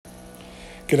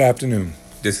Good afternoon.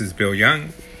 This is Bill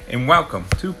Young, and welcome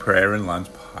to Prayer and Lunch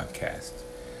Podcast.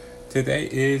 Today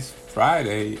is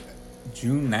Friday,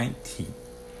 June 19th,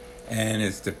 and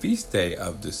it's the feast day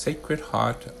of the Sacred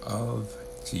Heart of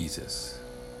Jesus.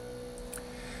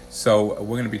 So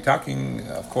we're going to be talking,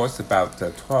 of course, about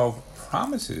the 12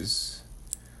 promises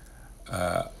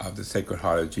of the Sacred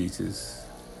Heart of Jesus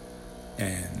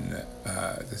and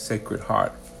the Sacred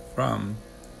Heart from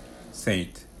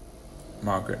Saint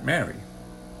Margaret Mary.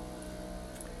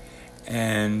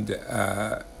 And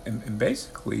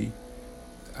basically,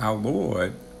 our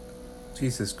Lord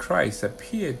Jesus Christ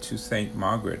appeared to Saint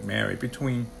Margaret Mary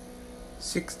between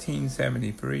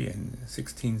 1673 and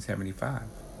 1675.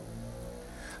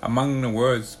 Among the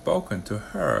words spoken to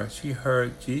her, she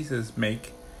heard Jesus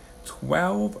make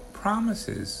 12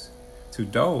 promises to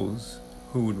those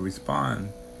who would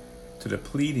respond to the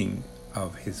pleading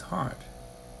of his heart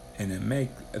and then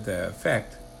make the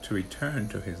effect to return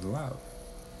to his love.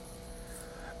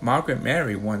 Margaret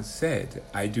Mary once said,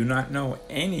 "I do not know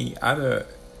any other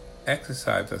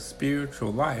exercise of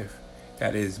spiritual life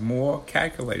that is more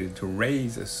calculated to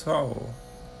raise a soul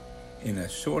in a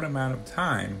short amount of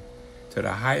time to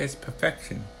the highest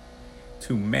perfection,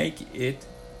 to make it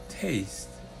taste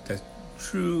the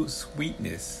true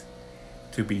sweetness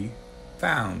to be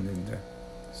found in the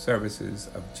services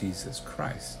of Jesus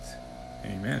Christ."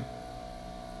 Amen.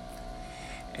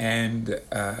 And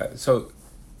so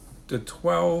the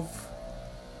 12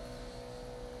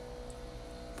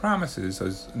 promises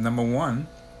is number one.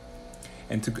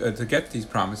 And to get these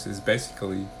promises,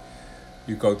 basically,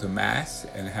 you go to Mass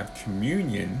and have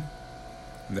communion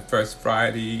on the first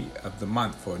Friday of the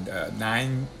month for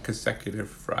 9 consecutive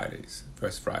Fridays,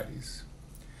 first Fridays,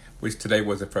 which today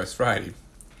was the first Friday.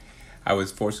 I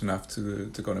was fortunate enough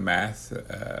to go to Mass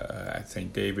at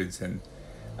St. David's and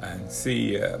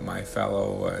see my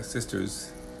fellow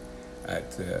sisters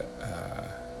at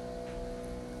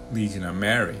Legion of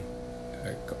Mary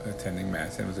attending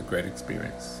Mass, and it was a great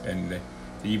experience. And they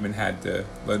even had the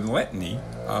Litany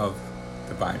of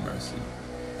Divine Mercy.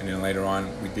 And then later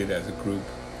on, we did as a group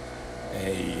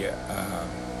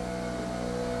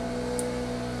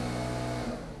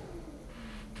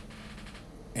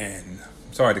and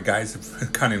I'm sorry, the guys are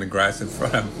cutting the grass in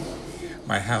front of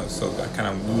my house, so I kind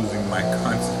of losing my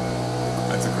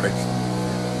concentration.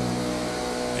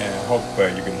 And I hope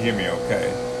you can hear me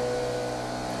okay.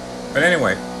 But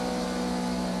anyway,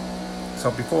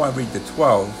 so before I read the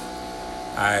 12,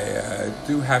 I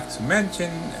do have to mention,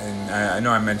 and I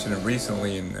know I mentioned it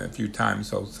recently and a few times,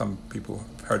 so some people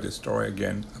have heard this story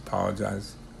again,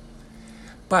 apologize.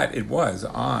 But it was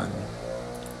on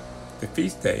the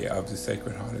feast day of the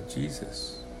Sacred Heart of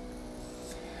Jesus.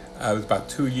 It was about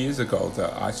 2 years ago. The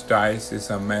Archdiocese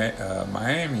of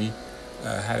Miami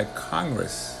had a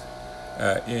Congress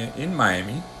in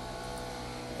Miami,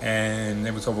 and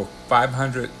it was over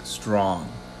 500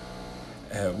 strong.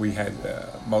 We had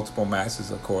multiple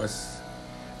masses, of course,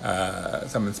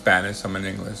 some in Spanish, some in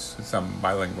English, some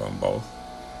bilingual in both.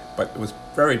 But it was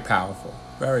very powerful,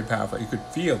 very powerful. You could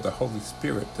feel the Holy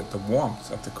Spirit, the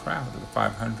warmth of the crowd of the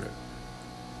 500.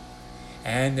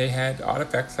 And they had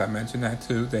artifacts, I mentioned that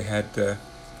too. They had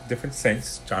different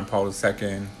saints, John Paul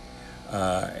II,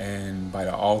 and by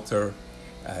the altar,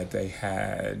 they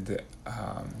had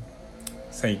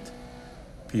Saint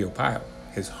Pio Pio,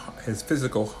 his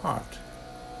physical heart.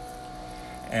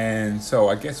 And so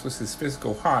I guess it was his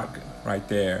physical heart right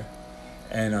there.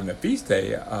 And on the feast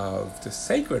day of the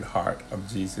Sacred Heart of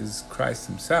Jesus Christ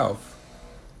himself,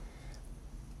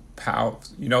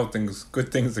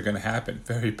 good things are going to happen.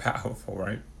 Very powerful,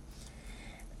 right?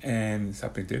 And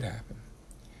something did happen.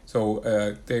 So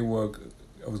it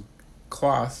was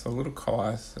cloth, a little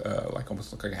cloth,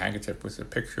 almost like a handkerchief with a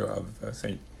picture of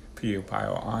Saint Pio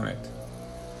Pio on it.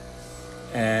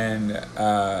 And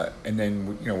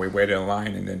then we waited in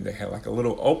line, and then they had like a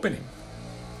little opening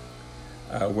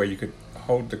where you could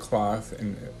hold the cloth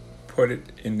and put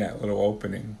it in that little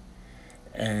opening,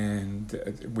 and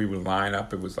we would line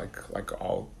up. It was like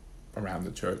all around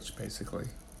the church basically.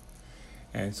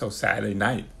 And so Saturday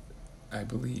night, I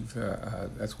believe,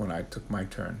 that's when I took my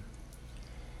turn.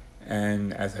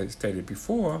 And as I stated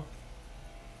before,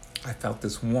 I felt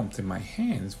this warmth in my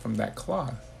hands from that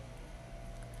cloth.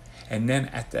 And then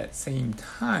at that same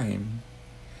time,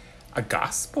 a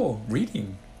gospel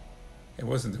reading. It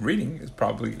wasn't the reading, it's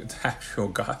probably the actual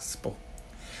gospel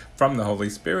from the Holy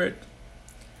Spirit,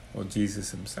 or Jesus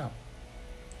himself.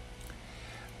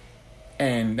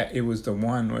 And it was the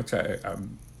one which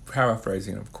I'm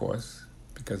paraphrasing, of course,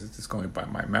 because it's just going by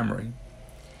my memory,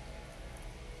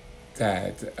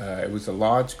 that it was a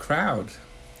large crowd,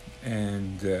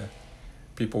 and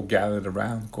people gathered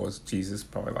around, of course, Jesus,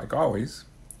 probably like always.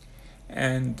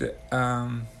 And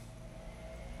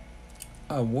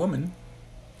a woman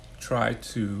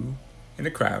in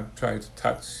the crowd, tried to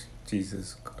touch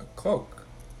Jesus' cloak.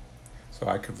 So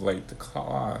I could relate the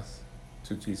cloth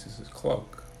to Jesus'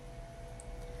 cloak.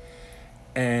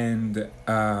 And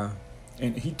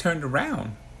he turned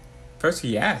around. First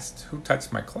he asked, "Who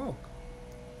touched my cloak?"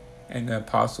 And the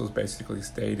apostles basically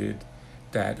stated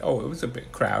that, it was a big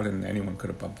crowd and anyone could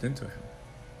have bumped into him.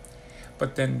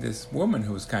 But then this woman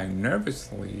who was kind of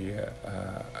nervously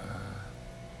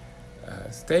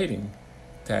stating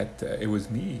that it was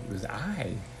me, it was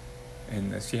I.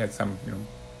 And she had some,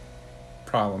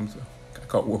 problems, I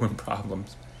call it woman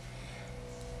problems.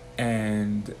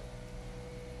 And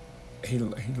he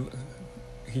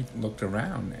looked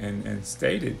around and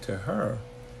stated to her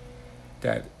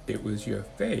that it was your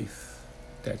faith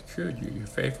that cured you, your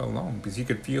faith alone, because he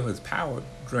could feel his power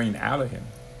drain out of him.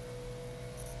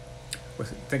 Well,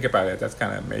 think about it, that's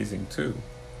kind of amazing too.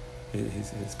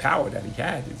 His power that he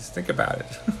had, just think about it.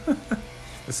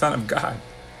 The Son of God,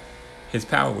 his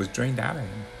power was drained out of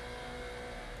him.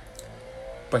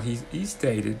 But he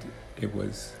stated it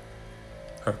was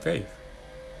her faith.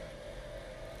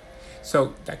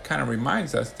 So that kind of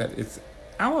reminds us that it's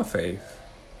our faith,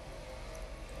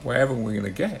 wherever we're going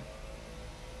to get.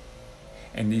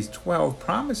 And these 12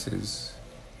 promises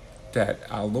that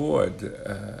our Lord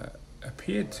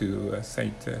appeared to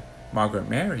Saint Margaret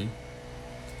Mary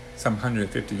some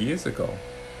 150 years ago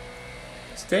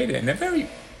stated, and they're very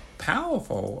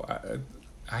powerful.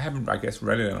 I haven't, I guess,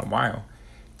 read it in a while.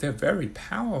 They're very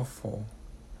powerful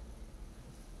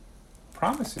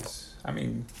promises. I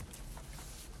mean,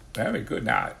 very good.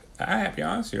 Now, I have to be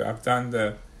honest with you, I've done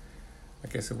the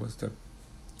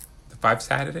 5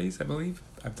 Saturdays, I believe.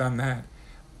 I've done that.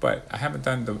 But I haven't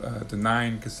done the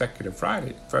 9 consecutive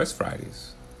first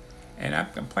Fridays. And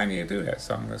I'm planning to do that.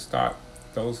 So I'm going to start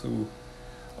those who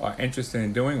are interested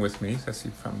in doing with me, especially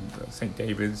from St.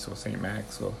 David's or St.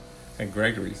 Max or St.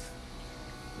 Gregory's.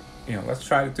 Let's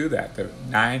try to do that. The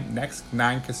next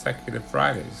 9 consecutive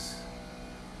Fridays.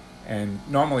 And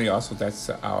normally also that's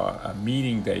our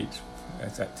meeting date.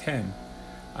 That's at 10.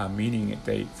 Our meeting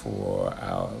date for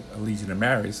our Legion of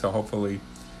Mary. So hopefully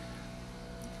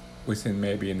within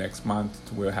maybe next month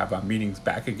we'll have our meetings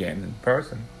back again in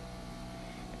person.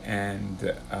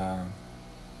 And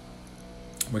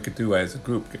we could do as a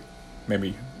group,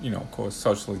 maybe, of course,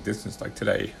 socially distanced like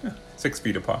today, 6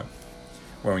 feet apart,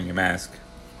 wearing your mask,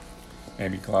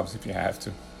 maybe gloves if you have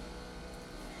to.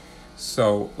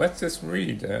 So let's just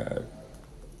read, I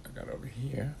got over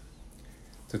here,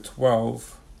 the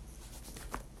 12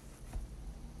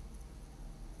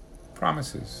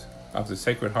 promises of the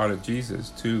Sacred Heart of Jesus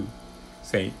to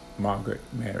Saint Margaret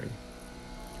Mary.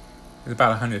 It's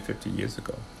about 150 years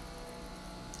ago.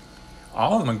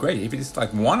 All of them are great. If it's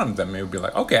like one of them, it would be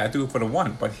like, okay, I do it for the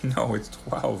one. But it's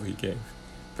 12 he gave.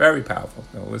 Very powerful.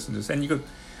 Listen to this. And you could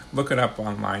look it up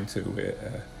online too.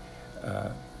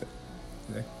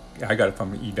 I got it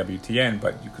from EWTN,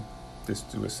 but you could just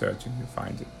do a search and you'll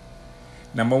find it.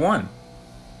 Number 1,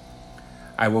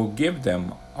 I will give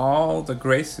them all the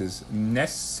graces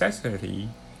necessary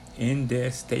in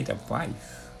their state of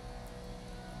life.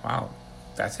 Wow,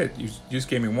 that's it. You just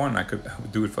gave me one. I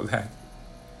would do it for that.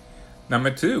 Number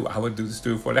 2, I would do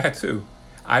it for that too.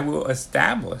 I will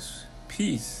establish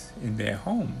peace in their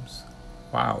homes.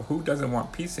 Wow, who doesn't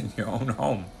want peace in your own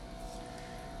home?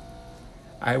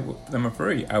 Number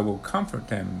 3, I will comfort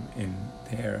them in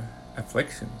their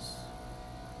afflictions.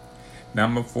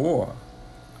 Number 4,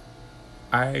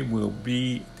 I will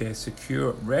be their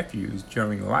secure refuge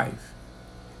during life,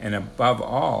 and above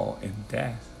all in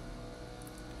death.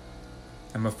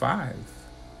 Number 5,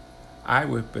 I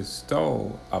will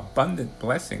bestow abundant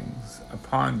blessings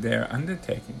upon their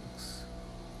undertakings.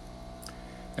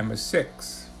 Number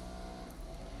 6,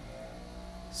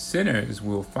 sinners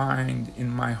will find in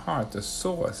my heart the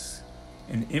source,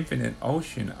 an infinite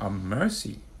ocean of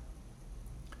mercy.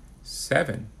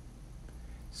 7,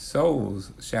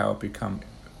 souls shall become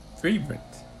fervent.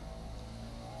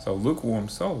 So lukewarm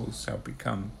souls shall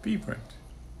become fervent.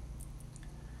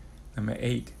 Number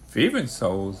 8, fervent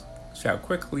souls shall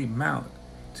quickly mount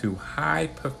to high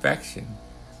perfection.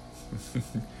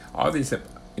 All these are,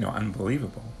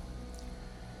 unbelievable.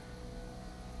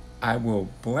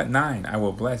 9, I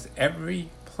will bless every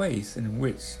place in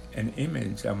which an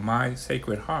image of my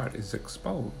Sacred Heart is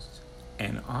exposed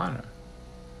and honor.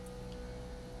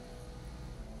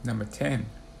 Number 10,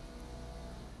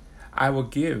 I will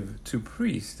give to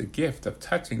priests the gift of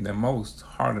touching the most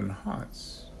hardened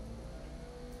hearts.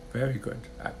 Very good.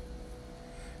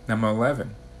 Number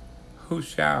 11, who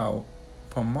shall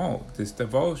promote this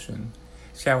devotion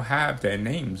shall have their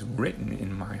names written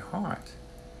in my heart.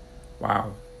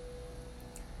 Wow.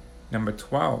 Number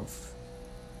 12.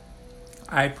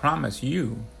 I promise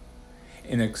you,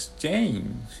 in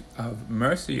exchange of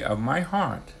mercy of my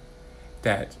heart,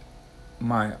 that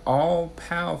my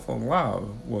all-powerful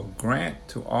love will grant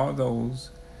to all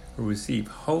those who receive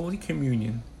Holy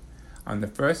Communion on the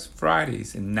first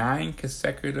Fridays in 9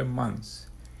 consecutive months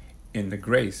in the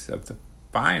grace of the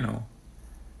final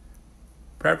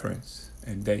preference,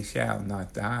 and they shall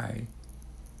not die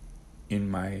in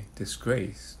my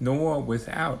disgrace, nor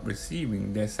without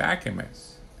receiving their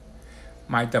sacraments.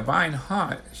 My divine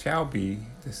heart shall be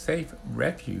the safe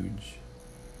refuge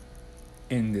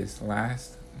in this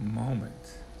last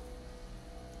moment.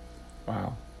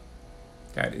 Wow,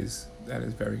 that is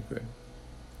very good.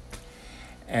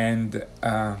 And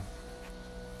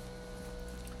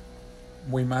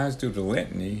we might as do the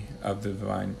litany of the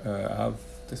divine of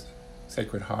the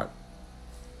Sacred Heart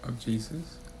of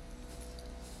Jesus.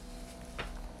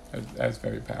 That's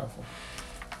very powerful.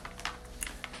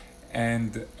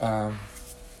 And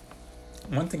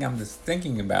one thing I'm just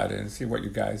thinking about it and see what you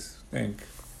guys think.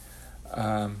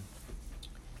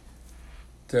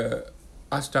 The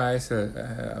Archdiocese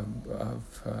of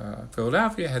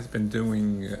Philadelphia has been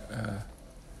doing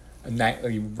a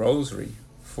nightly rosary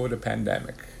for the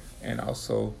pandemic, and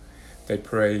also they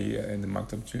pray in the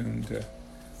month of June the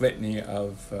litany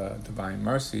of Divine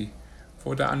Mercy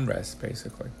for the unrest,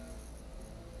 basically.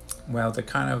 Well, they're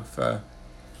kind of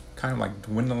like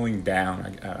dwindling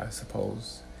down, I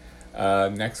suppose.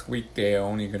 Next week they're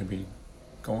only going to be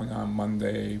going on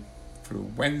Monday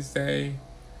through Wednesday.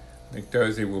 I think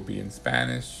Thursday will be in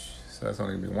Spanish, so that's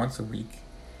only going to be once a week.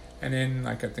 And then,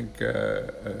 I think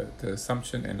the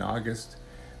Assumption in August,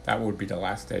 that would be the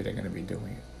last day they're going to be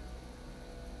doing it.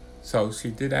 So she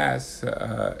did ask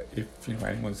if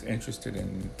anyone's interested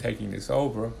in taking this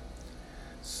over.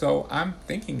 So I'm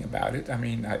thinking about it. I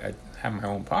mean, I have my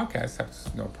own podcast.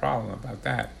 That's no problem about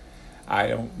that. I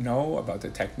don't know about the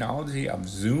technology of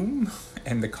Zoom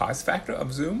and the cost factor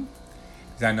of Zoom,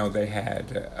 because I know they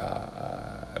had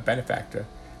a benefactor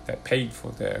that paid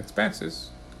for their expenses.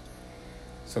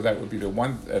 So that would be the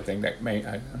one thing that I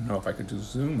don't know if I could do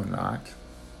Zoom or not.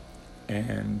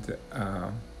 And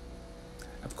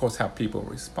of course, how people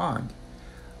respond.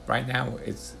 Right now,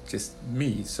 it's just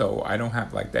me, so I don't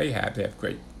have like they have. They have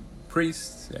great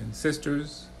priests and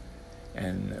sisters,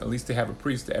 and at least they have a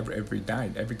priest every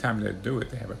night. Every time they do it,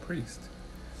 they have a priest.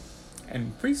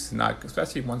 And priests, not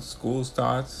especially once school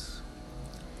starts,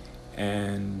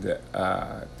 and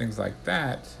things like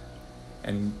that,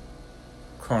 and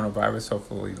coronavirus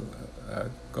hopefully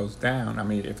goes down. I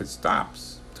mean, if it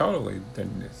stops totally,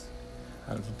 then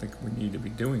I don't think we need to be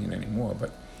doing it anymore.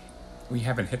 But we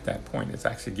haven't hit that point. It's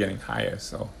actually getting higher,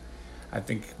 so I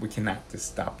think we cannot just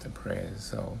stop the prayers.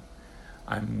 So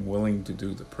I'm willing to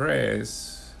do the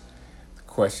prayers. The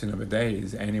question of the day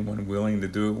is anyone willing to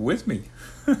do it with me?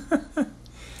 Because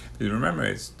remember,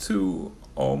 it's 2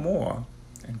 or more,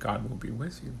 and God will be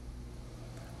with you.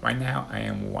 Right now, I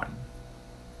am 1.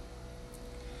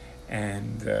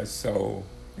 And so,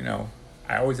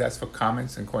 I always ask for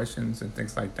comments and questions and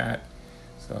things like that.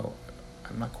 So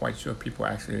I'm not quite sure people are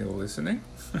actually listening.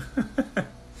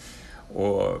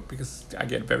 Or because I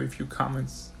get very few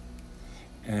comments.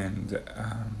 And,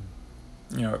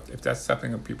 if that's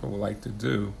something that people would like to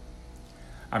do,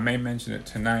 I may mention it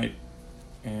tonight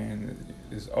and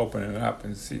just open it up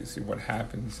and see what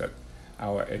happens at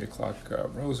our 8 o'clock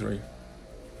rosary.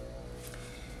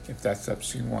 If that's something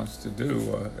she wants to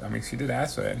do. She did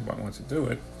ask if anyone wants to do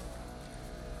it.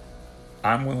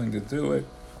 I'm willing to do it,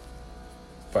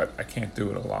 but I can't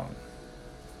do it alone.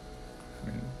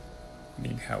 I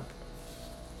need help.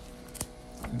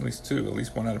 At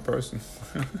least one other person.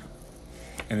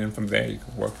 And then from there you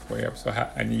can work your way up. So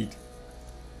I need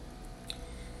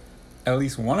at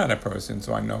least one other person,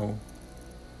 so I know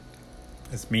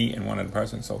it's me and one other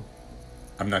person, so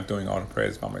I'm not doing all the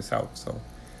prayers by myself. So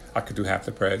I could do half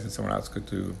the prayers and someone else could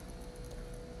do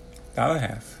the other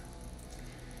half.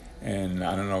 And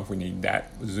I don't know if we need that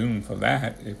Zoom for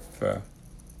that. If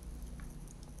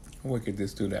we could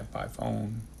just do that by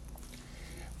phone.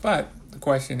 But the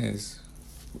question is,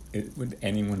 would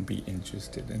anyone be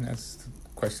interested? And that's the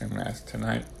question I'm going to ask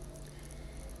tonight.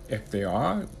 If they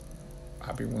are,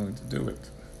 I'll be willing to do it.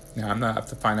 Now, I'm not have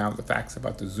to find out the facts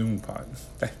about the Zoom part.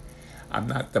 I'm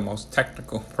not the most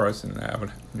technical person. I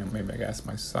would, maybe I could ask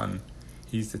my son.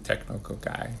 He's the technical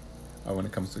guy when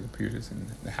it comes to computers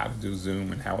and how to do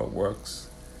Zoom and how it works.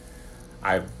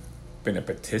 I've been a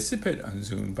participant on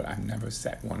Zoom, but I've never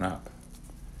set one up.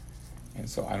 And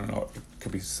so I don't know, it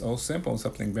could be so simple,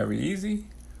 something very easy,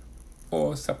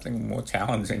 or something more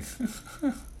challenging.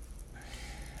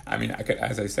 I mean, I could,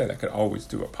 as I said, I could always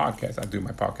do a podcast. I do my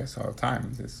podcast all the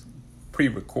time. It's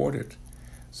pre-recorded,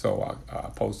 so I'll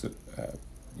post it,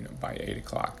 by 8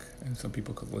 o'clock, and so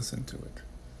people could listen to it.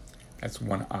 That's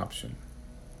one option.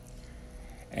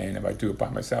 And if I do it by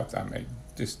myself, I may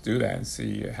just do that and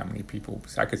see how many people.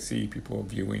 So I could see people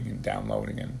viewing and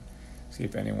downloading, and see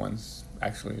if anyone's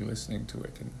actually listening to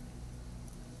it and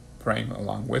praying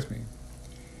along with me.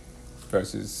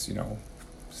 Versus,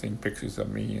 seeing pictures of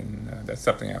me, and that's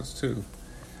something else too.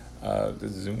 The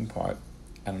Zoom part,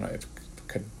 I don't know if I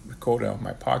could record it on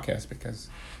my podcast, because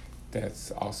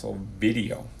that's also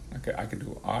video. I could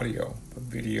do audio, but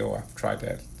video, I've tried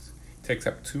that. It takes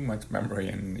up too much memory,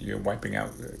 and you're wiping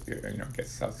out, it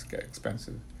gets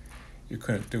expensive. You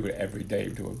couldn't do it every day,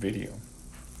 do a video.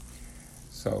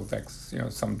 So that's,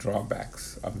 some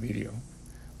drawbacks of video.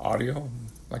 Audio,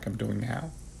 like I'm doing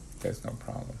now, there's no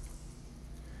problem.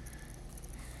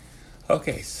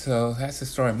 Okay, so that's the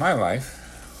story of my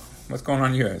life. What's going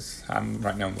on yours?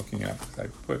 Right now I'm looking up, because I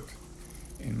put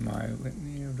in my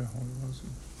Litany of the Holy Rosary.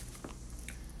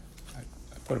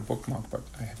 I put a bookmark, but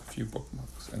I have a few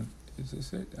bookmarks. And is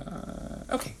this it?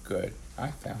 Okay, good.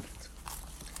 I found it.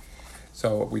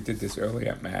 So we did this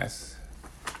earlier at Mass,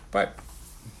 but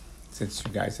since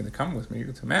you guys didn't come with me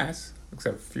to Mass,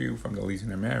 except a few from the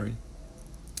Legion of Mary,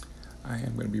 I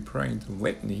am going to be praying the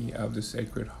Litany of the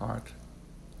Sacred Heart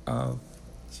of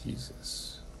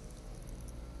Jesus.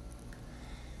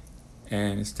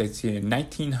 And it states here, in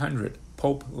 1900,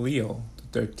 Pope Leo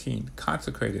XIII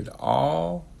consecrated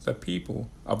all the people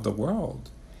of the world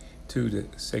to the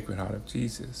Sacred Heart of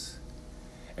Jesus.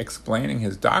 Explaining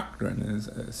his doctrine in his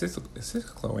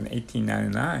encyclical in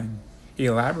 1899, he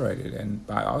elaborated, and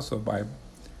also by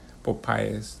Pope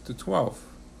Pius XII.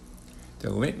 The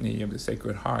Litany of the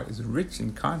Sacred Heart is rich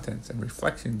in contents and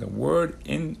reflecting the word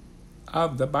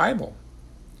of the Bible.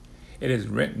 It is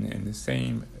written in the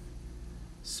same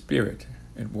spirit.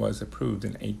 It was approved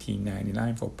in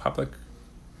 1899 for public,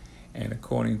 and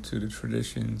according to the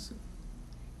traditions,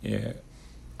 it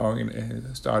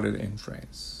started in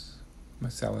France,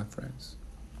 Marseille, France.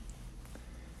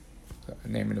 So,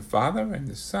 in the name of the Father, and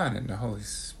the Son, and the Holy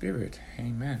Spirit.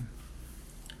 Amen.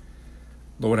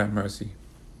 Lord have mercy.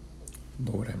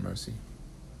 Lord have mercy.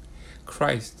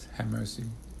 Christ have mercy.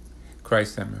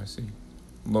 Christ have mercy.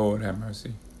 Lord have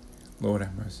mercy. Lord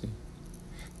have mercy.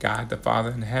 God the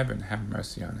Father in heaven, have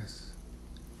mercy on us.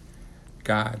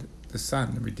 God the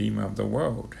Son, the Redeemer of the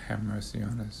world, have mercy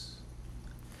on us.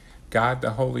 God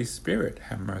the Holy Spirit,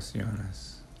 have mercy on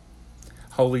us.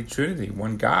 Holy Trinity,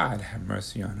 one God, have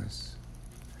mercy on us.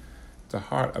 The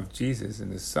heart of Jesus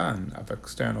and the Son of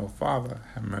external Father,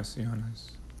 have mercy on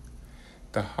us.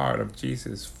 The heart of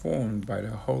Jesus formed by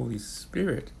the Holy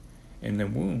Spirit in the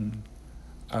womb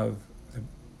of the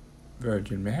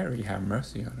Virgin Mary, have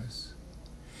mercy on us.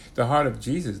 The heart of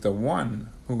Jesus, the one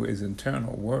who is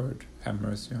eternal Word, have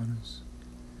mercy on us.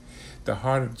 The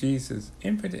heart of Jesus,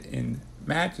 infinite in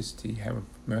majesty, have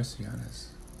mercy on us.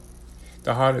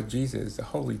 The heart of Jesus, the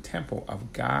holy temple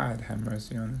of God, have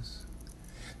mercy on us.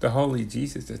 The holy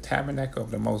Jesus, the tabernacle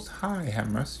of the Most High,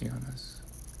 have mercy on us.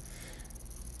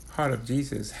 Heart of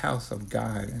Jesus, house of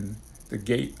God, and the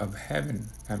gate of heaven,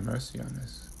 have mercy on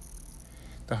us.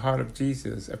 The heart of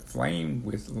Jesus, aflame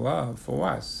with love for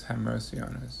us, have mercy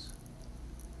on us.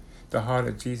 The heart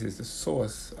of Jesus, the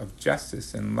source of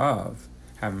justice and love,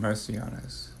 have mercy on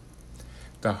us.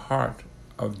 The heart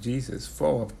of Jesus,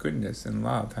 full of goodness and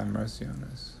love, have mercy on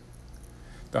us.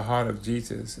 The heart of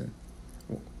Jesus,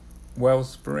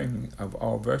 wellspring of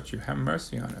all virtue, have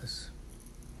mercy on us.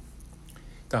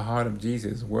 The heart of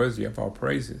Jesus, worthy of all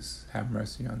praises, have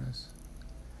mercy on us.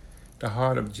 The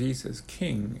heart of Jesus,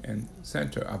 King and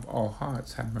center of all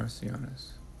hearts, have mercy on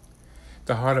us.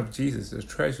 The heart of Jesus, the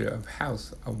treasure of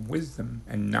house of wisdom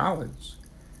and knowledge,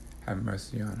 have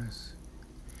mercy on us.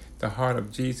 The heart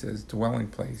of Jesus, dwelling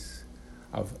place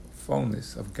of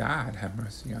fullness of God, have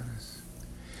mercy on us.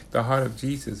 The heart of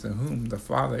Jesus, in whom the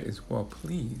Father is well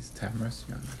pleased, have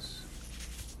mercy on us.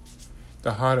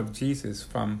 The heart of Jesus,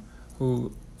 from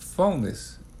whose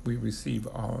fullness we receive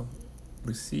all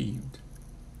received,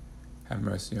 have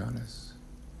mercy on us.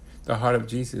 The heart of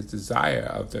Jesus, desire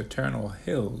of the eternal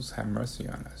hills, have mercy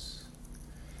on us.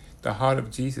 The heart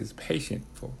of Jesus, patient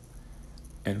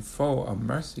and full of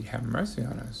mercy, have mercy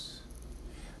on us.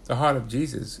 The heart of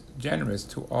Jesus, generous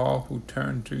to all who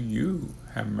turn to you,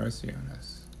 have mercy on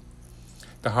us.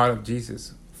 The heart of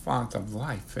Jesus, font of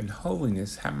life and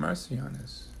holiness, have mercy on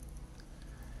us.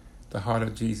 The heart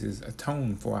of Jesus,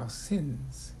 atone for our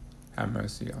sins, have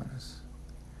mercy on us.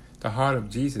 The heart of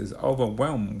Jesus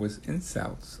overwhelmed with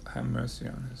insults, have mercy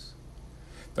on us.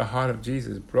 The heart of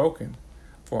Jesus broken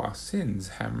for our sins,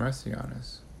 have mercy on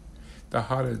us. The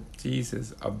heart of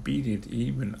Jesus obedient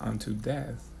even unto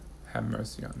death, have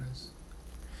mercy on us.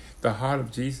 The heart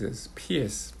of Jesus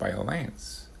pierced by a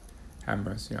lance, have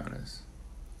mercy on us.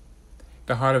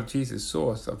 The heart of Jesus,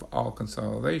 source of all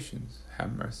consolations,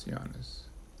 have mercy on us.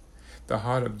 The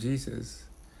heart of Jesus,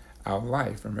 our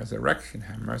life and resurrection,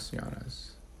 have mercy on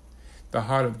us. The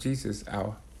heart of Jesus,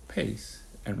 our peace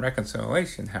and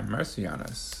reconciliation, have mercy on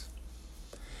us.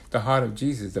 The heart of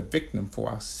Jesus, the victim for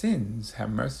our sins, have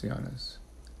mercy on us.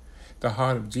 The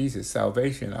heart of Jesus,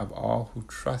 salvation of all who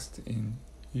trust in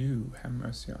you, have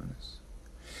mercy on us.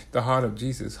 The heart of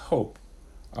Jesus, hope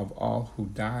of all who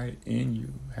die in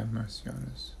you, have mercy on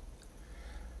us.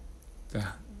 The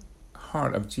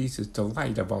heart of Jesus,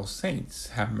 delight of all saints,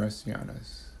 have mercy on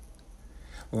us.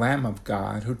 Lamb of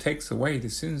God, who takes away the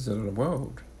sins of the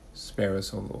world, spare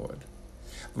us, O Lord.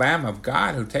 Lamb of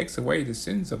God, who takes away the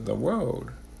sins of the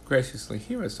world, graciously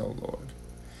hear us, O Lord.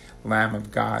 Lamb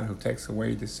of God, who takes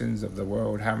away the sins of the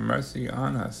world, have mercy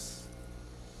on us.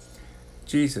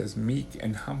 Jesus, meek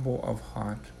and humble of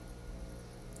heart,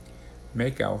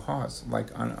 make our hearts like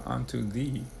unto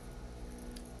thee.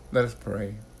 Let us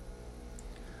pray.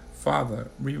 Father,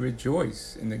 we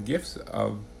rejoice in the gifts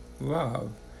of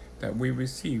love that we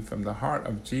receive from the heart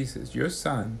of Jesus, your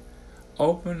Son.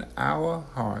 Open our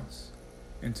hearts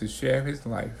and to share his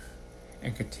life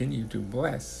and continue to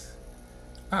bless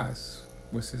us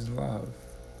with his love.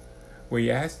 We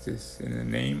ask this in the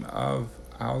name of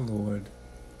our Lord.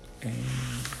 Amen.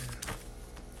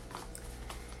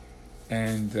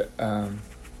 And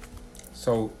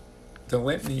so the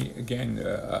litany, again,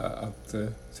 of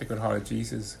the Sacred Heart of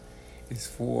Jesus is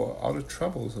for all the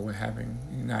troubles that we're having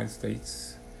in the United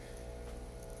States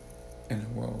and the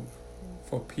world,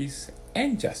 for peace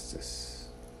and justice.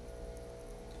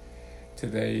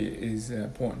 Today is an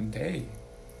important day.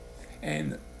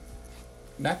 And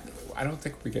I don't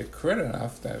think we get credit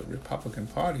enough that the Republican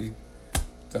Party,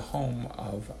 the home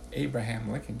of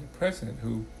Abraham Lincoln, the president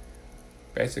who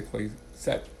basically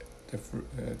set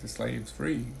the slaves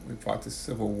free. We fought the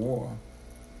Civil War.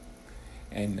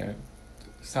 And the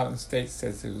Southern states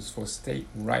says it was for state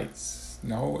rights.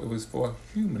 No, it was for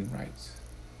human rights.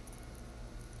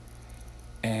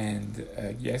 And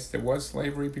yes, there was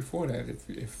slavery before that.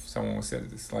 If someone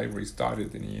said that slavery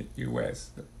started in the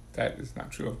U.S., that is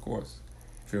not true, of course.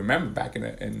 If you remember back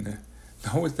in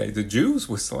those days, the Jews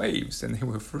were slaves and they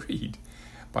were freed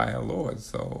by our Lord.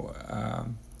 So,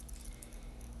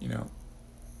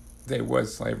 there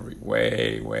was slavery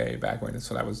way, way back when.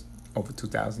 So that was over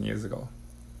 2,000 years ago.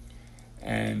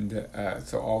 And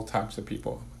so all types of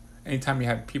people. Anytime you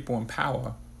had people in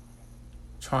power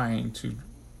trying to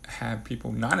have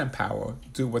people not in power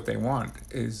do what they want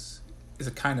is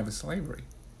a kind of a slavery.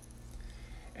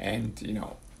 And,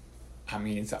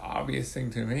 it's an obvious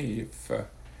thing to me if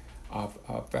our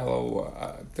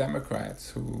fellow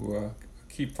Democrats who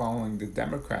keep following the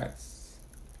Democrats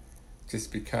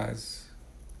just because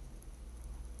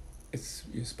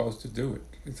you're supposed to do it.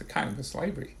 It's a kind of a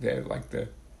slavery. They're like the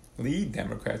lead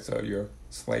Democrats are your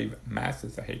slave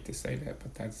masters. I hate to say that,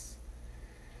 but that's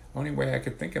the only way I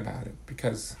could think about it,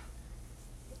 because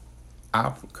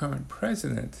our current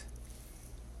president,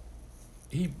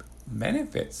 he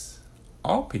benefits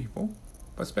all people,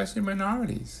 but especially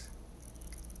minorities.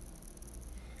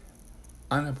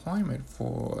 Unemployment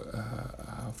for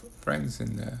our friends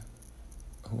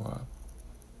who are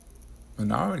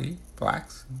minority,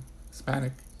 blacks,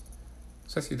 Hispanic,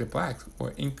 especially the blacks,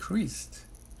 were increased.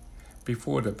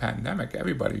 Before the pandemic,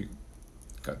 everybody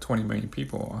got 20 million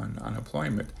people on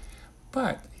unemployment.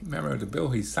 But remember the bill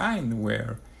he signed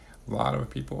where a lot of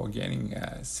people are getting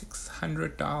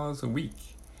 $600 a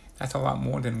week. That's a lot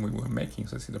more than we were making,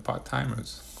 especially the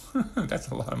part-timers. That's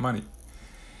a lot of money.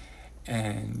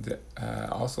 And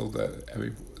also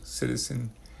every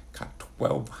citizen got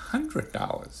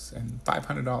 $1,200 and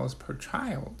 $500 per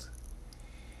child.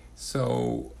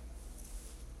 So,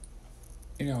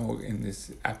 in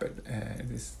this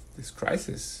this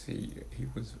crisis, he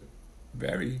was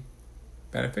very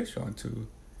beneficial to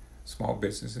small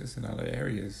businesses and other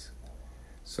areas.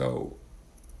 So,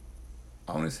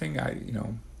 only thing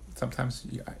sometimes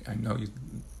I know you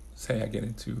say I get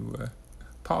into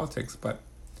politics, but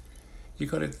you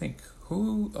got to think,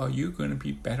 who are you going to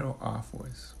be better off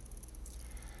with?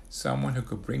 Someone who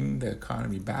could bring the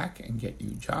economy back and get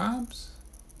you jobs?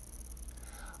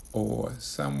 Or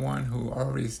someone who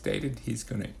already stated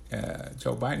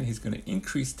Joe Biden, he's going to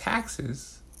increase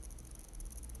taxes.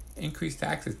 Increased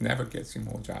taxes never gets you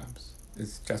more jobs.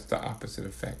 It's just the opposite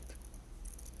effect.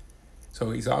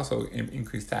 So he's also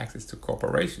increased taxes to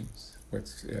corporations, which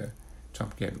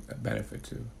Trump gave a benefit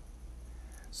to.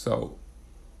 So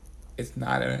it's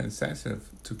not an incentive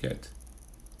to get,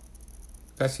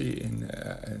 especially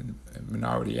in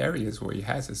minority areas where he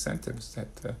has incentives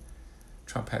that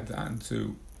Trump had done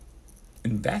to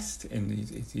invest in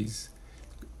these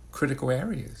critical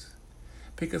areas.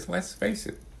 Because let's face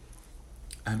it,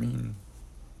 I mean,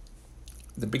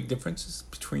 the big differences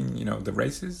between, the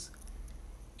races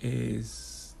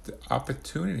is the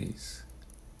opportunities.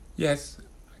 Yes,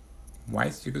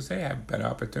 whites, you could say, have better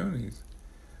opportunities.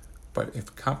 But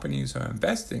if companies are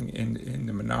investing in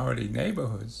the minority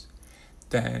neighborhoods,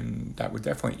 then that would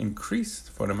definitely increase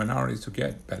for the minorities to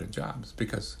get better jobs,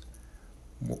 because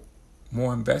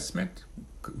more investment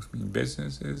could mean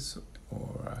businesses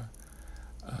or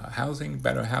housing,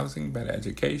 better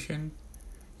education.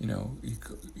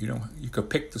 You could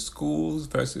pick the schools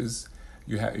versus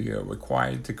you're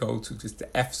required to go to just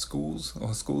the F schools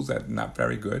or schools that are not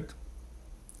very good.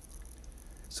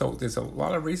 So there's a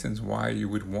lot of reasons why you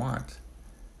would want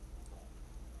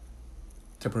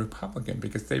to be Republican,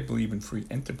 because they believe in free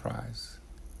enterprise.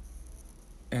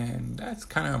 And that's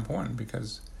kind of important,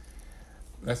 because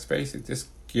let's face it, just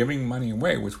giving money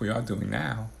away, which we are doing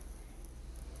now,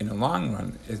 in the long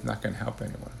run is not going to help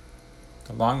anyone.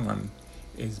 The long run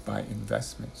is by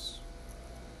investments.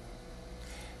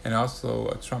 And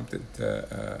also Trump did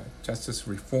justice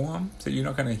reform. So you're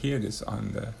not going to hear this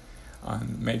on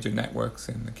major networks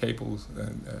and the cable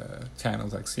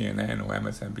channels like CNN or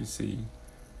MSNBC.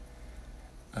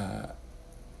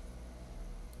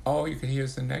 All you can hear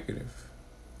is the negative.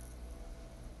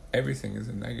 Everything is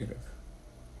a negative.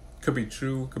 Could be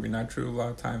true, could be not true. A lot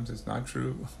of times it's not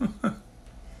true.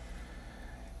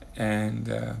 And,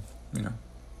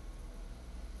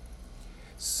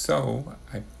 So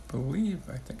I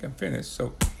think I'm finished.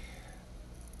 So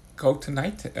go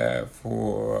tonight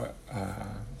for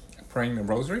praying the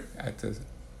rosary at the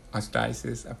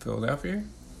Archdiocese of Philadelphia.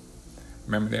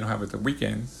 Remember, they don't have it the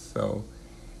weekends, so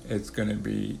it's going to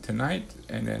be tonight,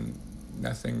 and then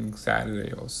nothing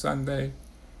Saturday or Sunday,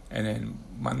 and then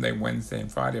Monday, Wednesday,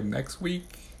 and Friday of next week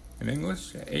in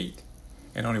English at 8,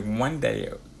 and only one day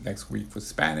next week for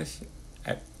Spanish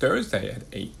at Thursday at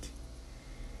 8.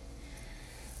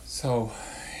 So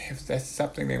if that's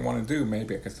something they want to do,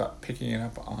 maybe I could start picking it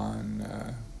up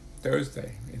on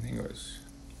Thursday in English.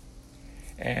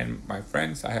 And my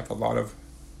friends, I have a lot of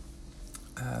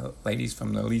ladies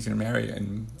from the Legion of Mary,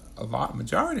 and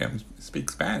majority of them speak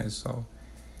Spanish. So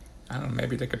I don't know,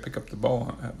 maybe they could pick up the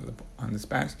bow on the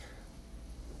Spanish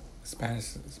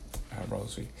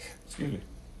rosary. Excuse me.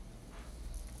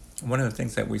 One of the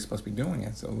things that we're supposed to be doing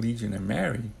as a Legion of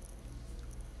Mary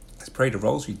is pray the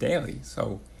rosary daily.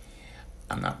 So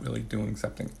I'm not really doing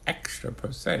something extra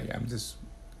per se. I'm just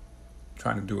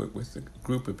trying to do it with a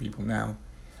group of people. Now,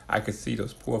 I could see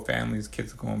those poor families,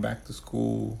 kids going back to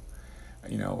school,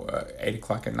 8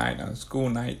 o'clock at night on a school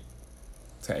night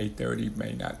to 8:30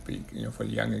 may not be, for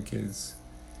the younger kids.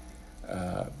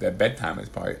 Their bedtime is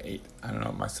probably 8. I don't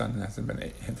know. My son hasn't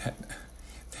been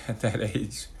at that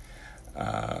age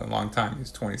a long time.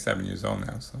 He's 27 years old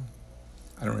now, so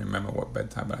I don't remember what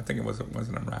bedtime, but I think it wasn't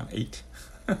around 8.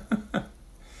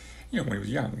 When he was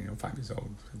young, 5 years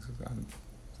old,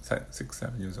 6,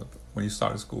 7 years old. When he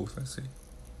started school, let's see,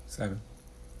 7.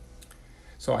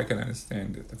 So I can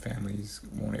understand that the families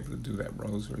won't able to do that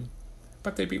rosary,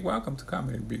 but they'd be welcome to come.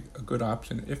 It'd be a good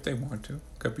option if they want to.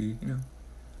 Could be,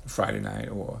 a Friday night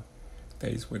or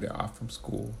days where they're off from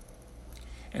school.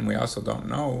 And we also don't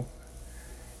know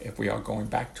if we are going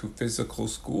back to physical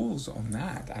schools or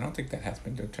not. I don't think that has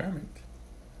been determined.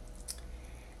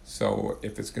 So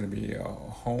if it's going to be a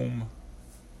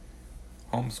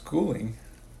homeschooling,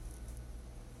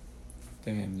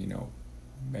 then,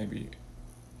 maybe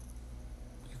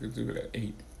you could do it at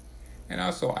 8. And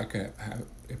also I could have,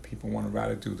 if people want to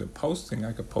rather do the posting,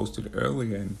 I could post it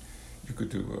earlier, and you could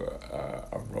do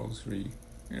a rosary,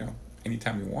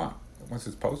 anytime you want. Once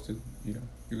it's posted, you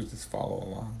could just follow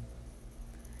along.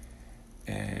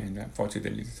 And unfortunately,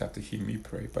 then you just have to hear me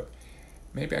pray. But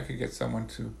maybe I could get someone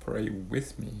to pray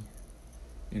with me,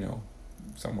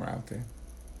 somewhere out there.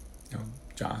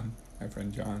 John, my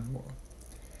friend John, or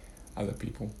other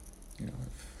people,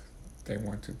 if they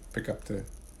want to pick up the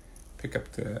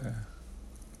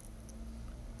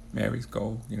Mary's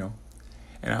goal,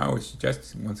 And I always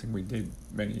suggest, one thing we did,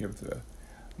 many of the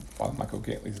Father Michael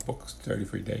Gately's books,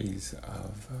 33 Days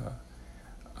of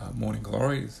Morning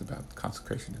Glory, is about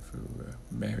consecration through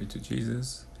Mary to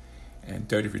Jesus, and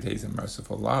 33 Days of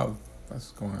Merciful Love.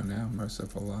 That's going on now,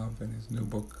 Merciful Love, in his new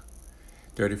book.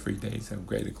 33 Days of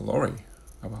Greater Glory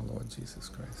of our Lord Jesus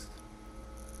Christ.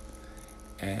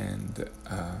 And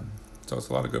so it's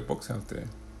a lot of good books out there.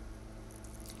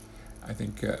 I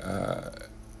think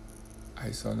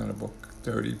I saw another book,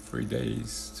 33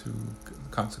 Days to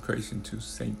Consecration to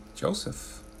Saint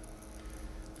Joseph.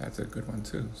 That's a good one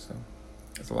too. So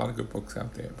there's a lot of good books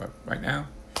out there. But right now,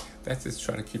 that's just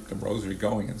try to keep the rosary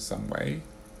going in some way.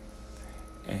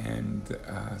 And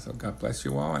so God bless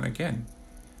you all. And again,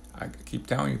 I keep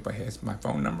telling you, but here's my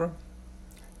phone number,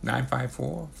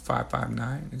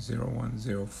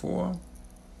 954-559-0104.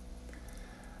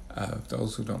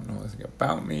 Those who don't know anything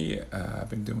about me, I've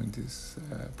been doing this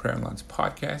Prayer Lunch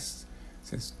podcast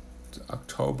since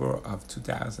October of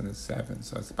 2007,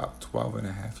 so it's about 12 and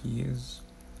a half years.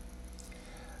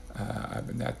 I've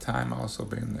in that time also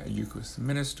been a Eucharist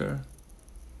minister,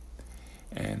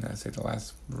 and I say the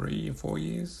last 3 or 4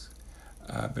 years,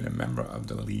 I've been a member of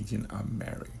the Legion of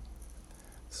Mary.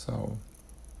 So,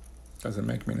 doesn't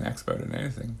make me an expert in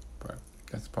anything, but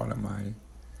that's part of my,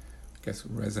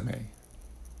 resume.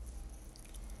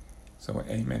 So,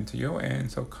 amen to you. And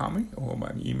so call me, or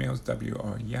my email is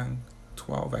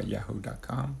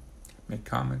wryoung12@yahoo.com. Make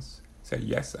comments. Say,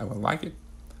 yes, I would like it.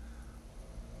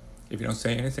 If you don't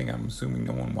say anything, I'm assuming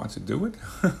no one wants to do it.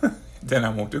 Then I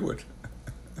won't do it.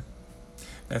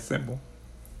 That's simple.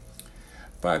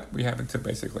 But we have until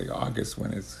basically August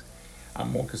when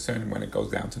I'm more concerned when it goes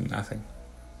down to nothing.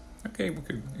 Okay, we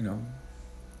could,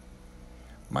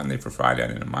 Monday for Friday, I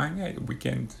didn't mind. Yeah,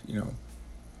 weekend, you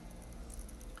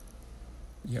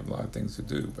have a lot of things to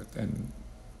do. But then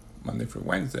Monday for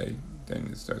Wednesday, then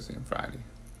it's Thursday and Friday.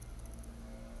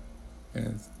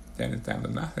 And then it's down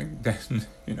to nothing. Then,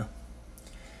 then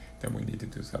we need to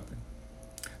do something.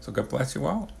 So God bless you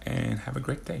all and have a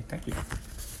great day. Thank you.